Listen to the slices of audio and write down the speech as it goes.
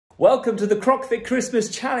Welcome to the CrockFit Christmas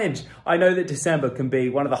Challenge. I know that December can be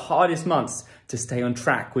one of the hardest months to stay on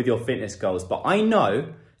track with your fitness goals, but I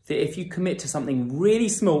know that if you commit to something really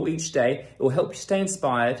small each day, it will help you stay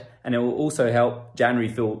inspired and it will also help January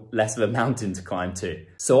feel less of a mountain to climb to.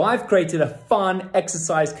 So I've created a fun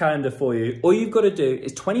exercise calendar for you. All you've got to do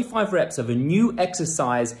is 25 reps of a new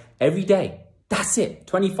exercise every day. That's it,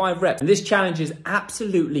 25 reps. And this challenge is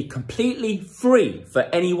absolutely, completely free for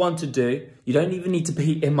anyone to do. You don't even need to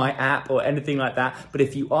be in my app or anything like that. But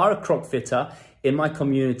if you are a CrockFitter in my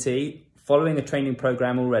community, following a training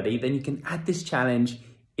program already, then you can add this challenge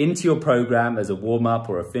into your program as a warm-up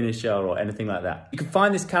or a finisher or anything like that. You can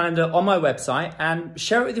find this calendar on my website and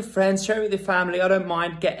share it with your friends, share it with your family. I don't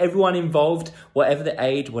mind. Get everyone involved, whatever the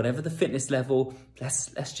age, whatever the fitness level.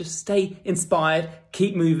 Let's just stay inspired,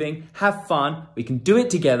 keep moving, have fun. We can do it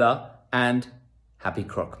together, and happy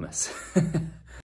Crockmas.